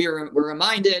 We're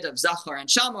reminded of Zachor and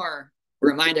Shamor.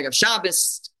 We're reminded of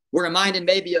Shabbos. We're reminded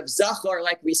maybe of Zachor,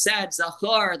 like we said.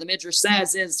 Zachor, the Midrash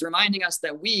says, is reminding us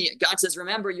that God says,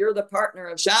 remember, you're the partner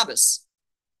of Shabbos.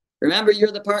 Remember,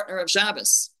 you're the partner of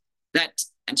Shabbos.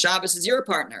 And Shabbos is your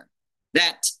partner.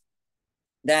 That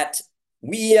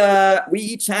we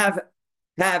each have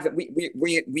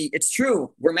it's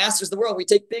true, we're masters of the world. We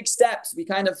take big steps. We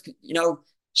kind of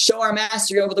show our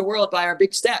mastery over the world by our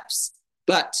big steps.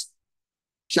 But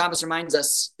Shabbos reminds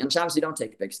us, on Shabbos we don't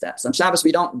take big steps. On Shabbos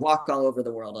we don't walk all over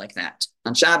the world like that.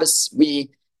 On Shabbos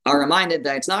we are reminded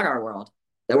that it's not our world,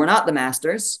 that we're not the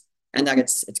masters, and that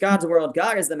it's God's world.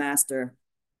 God is the master,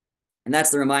 and that's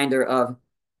the reminder of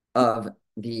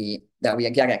that we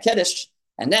get at Kiddush,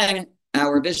 and then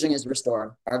our vision is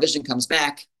restored. Our vision comes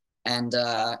back, and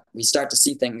we start to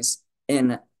see things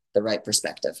in the right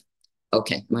perspective.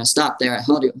 Okay, I'm going to stop there. I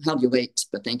held you late,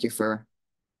 but thank you for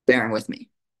bearing with me.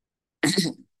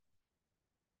 Thank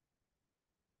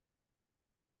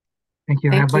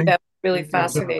you. That was really fascinating.